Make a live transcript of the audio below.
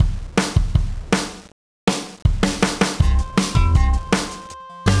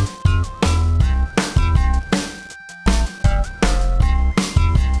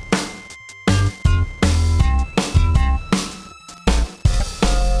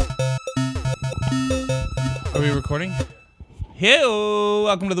Are we recording? Hello,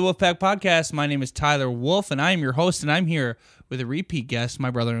 welcome to the Wolfpack Podcast. My name is Tyler Wolf, and I am your host, and I'm here with a repeat guest, my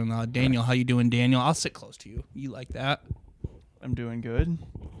brother-in-law, Daniel. How you doing, Daniel? I'll sit close to you. You like that? I'm doing good.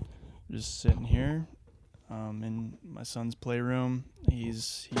 Just sitting here in my son's playroom.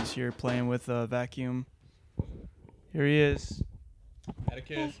 He's here playing with a vacuum. Here he is. Had a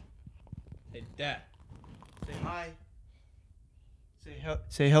kiss. Hey, Dad. Say hi.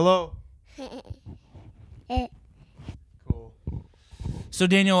 Say hello. Cool. So,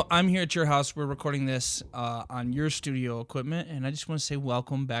 Daniel, I'm here at your house. We're recording this on your studio equipment, and I just want to say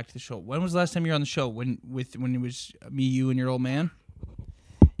welcome back to the show. When was the last time you were on the show? When it was me, you, and your old man?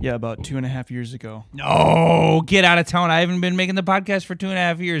 Yeah, about 2.5 years ago. No, get out of town. I haven't been making the podcast for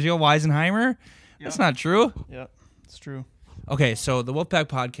 2.5 years. Yo, Weisenheimer? Yep. That's not true. Yep, it's true. Okay, so the Wolfpack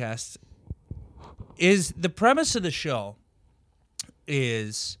Podcast is the premise of the show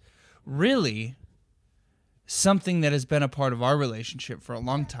is really something that has been a part of our relationship for a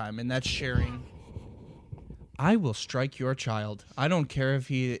long time, and that's sharing. I will strike your child. I don't care if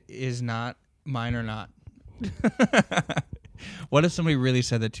he is not mine or not. What if somebody really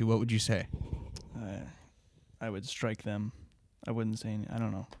said that to you? What would you say? I would strike them. I wouldn't say any. I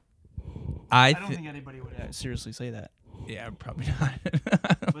don't know. I don't think anybody would seriously say that. Yeah, probably not.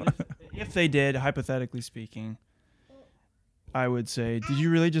 But if they did, hypothetically speaking, I would say, did you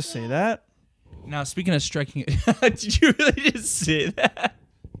really just say that? Now, speaking of striking, did you really just say that?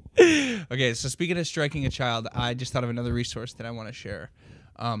 Okay, so speaking of striking a child, I just thought of another resource that I want to share.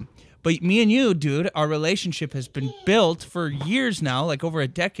 But me and you, dude, our relationship has been built for years now, like over a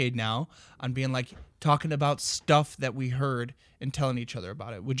decade now, on being like talking about stuff that we heard and telling each other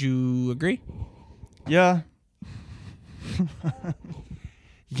about it. Would you agree? Yeah.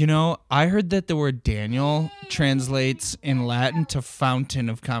 You know, I heard that the word Daniel translates in Latin to fountain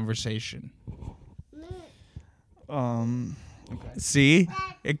of conversation. Okay. See?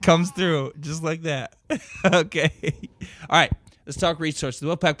 It comes through just like that. Okay. All right. Let's talk resources. The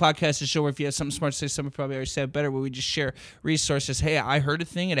Wolfpack Podcast is a show where if you have something smart to say, somebody probably already said better, where we just share resources. Hey, I heard a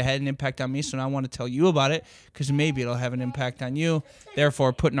thing and it had an impact on me, so now I want to tell you about it because maybe it'll have an impact on you.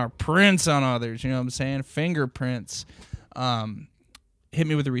 Therefore, putting our prints on others. You know what I'm saying? Fingerprints. Hit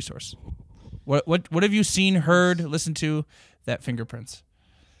me with a resource. What have you seen, heard, listened to that fingerprints?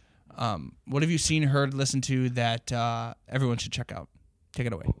 What have you seen, heard, listened to that everyone should check out? Take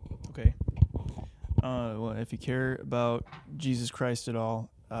it away. Okay. Well, if you care about Jesus Christ at all,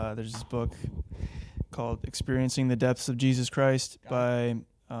 there's this book called Experiencing the Depths of Jesus Christ by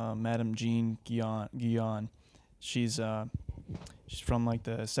Madame Jean Guyon. She's from like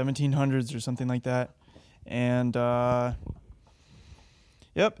the 1700s or something like that. And,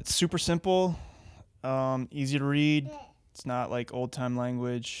 yep, it's super simple, easy to read. It's not like old-time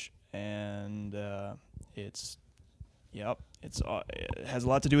language, and it has a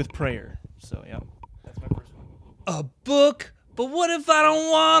lot to do with prayer. So, yeah. That's my first one. A book? But what if I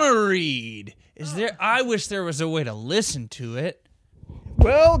don't want to read? I wish there was a way to listen to it.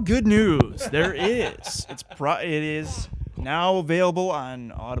 Well, good news. There is. It is now available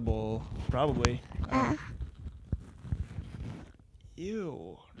on Audible, probably.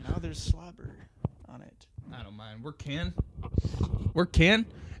 Ew. Now there's slobber on it. I don't mind. We're kin.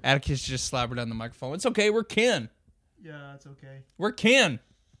 Atticus just slobbered on the microphone. It's okay. We're kin. Yeah, it's okay. We're kin.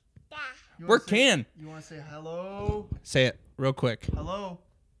 We're kin. You want to say hello? Say it real quick. Hello.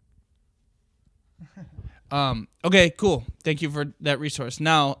 Okay, cool. Thank you for that resource.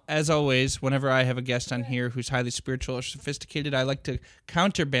 Now, as always, whenever I have a guest on here who's highly spiritual or sophisticated, I like to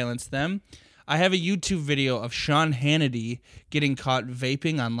counterbalance them. I have a YouTube video of Sean Hannity getting caught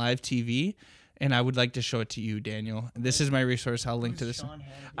vaping on live TV, and I would like to show it to you, Daniel. This is my resource. I'll link to this.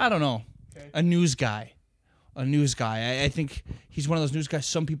 I don't know. Okay. A news guy. I think he's one of those news guys.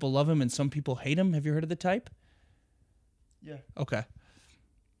 Some people love him and some people hate him. Have you heard of the type? Yeah. Okay.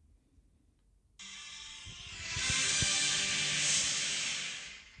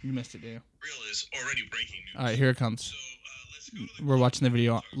 You missed it, Daniel. Real is already breaking news. All right, here it comes. So let's go to the We're watching the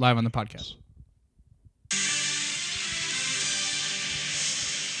video live on the podcast.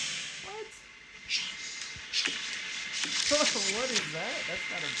 What is that? That's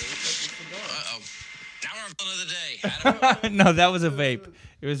not a vape. That's a cigar. Uh-oh. Now our fun of the day. No, that was a vape.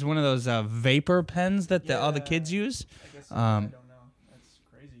 It was one of those vapor pens that all the kids use. I guess I don't know. That's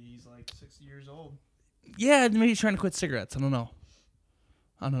crazy. He's like 60 years old. Yeah, maybe he's trying to quit cigarettes. I don't know.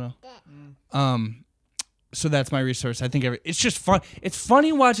 So that's my resource. I think it's just fun. It's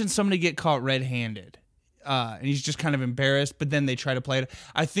funny watching somebody get caught red-handed. And he's just kind of embarrassed, but then they try to play it.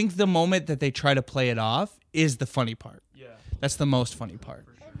 I think the moment that they try to play it off is the funny part. Yeah. That's the most funny part.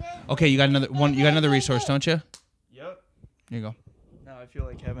 Okay, you got another one. You got another resource, don't you? Yep. Here you go. Now I feel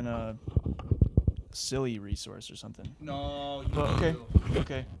like having a silly resource or something. No. But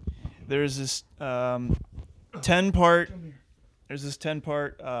okay. There's this 10-part. There's this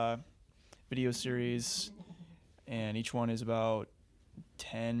 10-part video series, and each one is about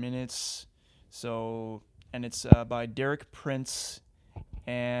 10 minutes. So, and it's by Derek Prince,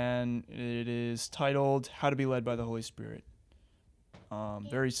 and it is titled "How to Be Led by the Holy Spirit."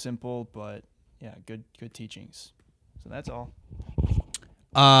 Very simple, but yeah, good teachings. So that's all.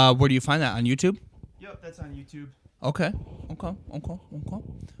 Where do you find that on YouTube? Yep, that's on YouTube. Okay.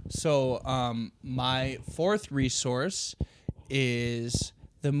 So, my fourth resource is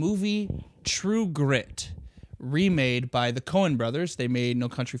the movie True Grit, remade by the Coen brothers. They made No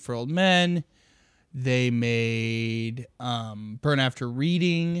Country for Old Men. They made Burn After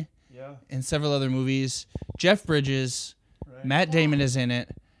Reading. Yeah. And several other movies. Jeff Bridges, Right. Matt Damon is in it.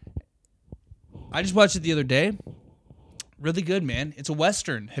 I just watched it the other day. Really good, man. It's a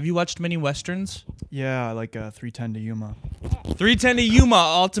Western. Have you watched many Westerns? Yeah, I like 310 to Yuma. 310 to Yuma,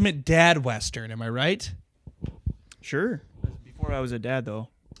 ultimate dad Western. Am I right? Sure. Before I was a dad, though.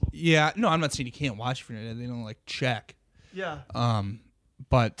 Yeah. No, I'm not saying you can't watch for it. They don't like check. Yeah.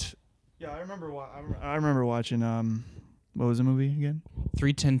 But Yeah, I remember. I remember watching. What was the movie again?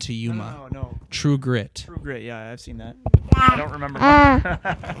 310 to Yuma. No. True Grit. True Grit. Yeah, I've seen that. I don't remember. I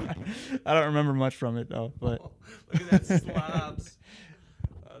don't remember much from it though. But Look at that slobs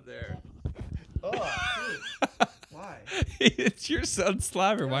out there. oh, why? It's your son's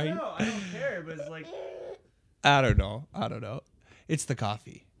slobber. Why? No, I don't care. But it's like I don't know. It's the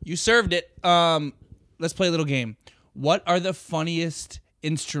coffee. You served it. Let's play a little game. What are the funniest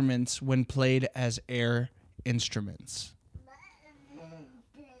instruments when played as air instruments?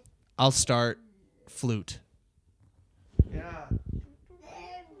 I'll start. Flute. yeah.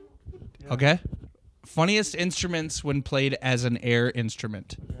 Okay? Funniest instruments when played as an air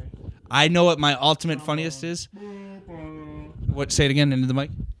instrument. Okay. I know what my ultimate funniest is. What? Say it again into the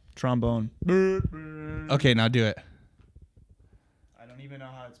mic. Trombone. Okay, now do it. I don't even know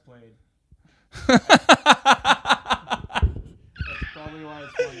how it's played. That's probably why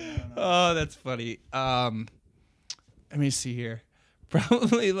it's funny. I don't know. Oh, that's funny. Let me see here.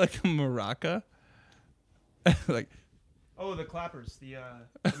 Probably like a maraca. Like Oh, the clappers. The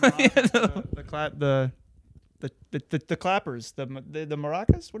clappers. The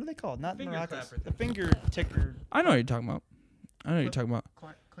maracas. What are they called? Not Finger maracas. clapper. The finger ticker. I know what you're talking about.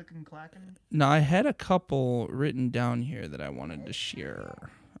 Clicking, clacking. No, I had a couple written down here that I wanted to share.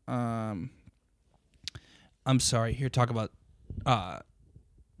 I'm sorry. Here, talk about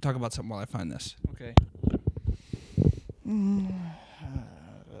something while I find this. Okay.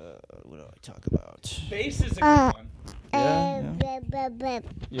 What do I talk about? Bass is a good one.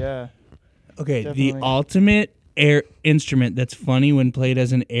 Yeah. Okay, Definitely. the ultimate air instrument that's funny when played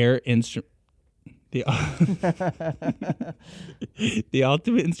as an air instrument. The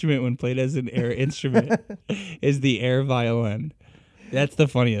ultimate instrument when played as an air instrument is the air violin. That's the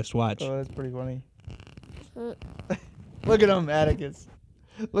funniest. Watch. Oh, that's pretty funny. Look at him, Atticus.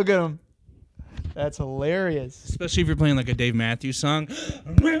 Look at him. That's hilarious. Especially if you're playing like a Dave Matthews song.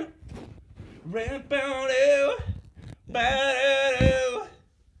 Am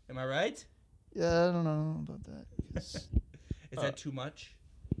I right? Yeah, I don't know about that. Is that too much?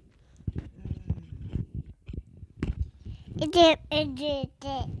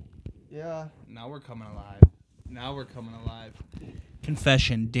 Yeah. Now we're coming alive.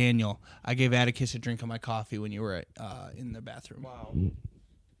 Confession, Daniel. I gave Atticus a drink of my coffee when you were in the bathroom. Wow.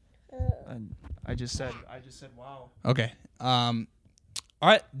 I just said wow. Okay. All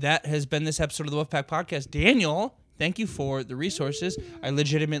right. That has been this episode of the Wolfpack Podcast. Daniel, thank you for the resources. I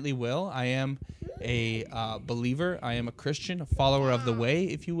legitimately will. I am a believer. I am a Christian, a follower of the way,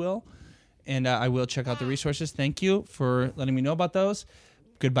 if you will. And I will check out the resources. Thank you for letting me know about those.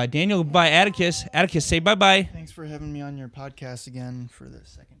 Goodbye, Daniel. Goodbye, Atticus. Atticus, say bye-bye. Thanks for having me on your podcast again for the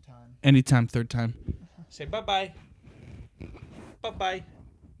second time. Anytime, third time. Say bye-bye. Bye-bye.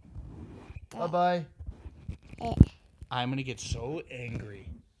 Bye-bye. I'm going to get so angry.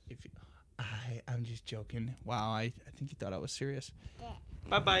 I'm just joking. Wow, I think you thought I was serious.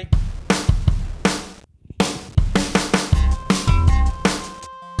 Bye-bye.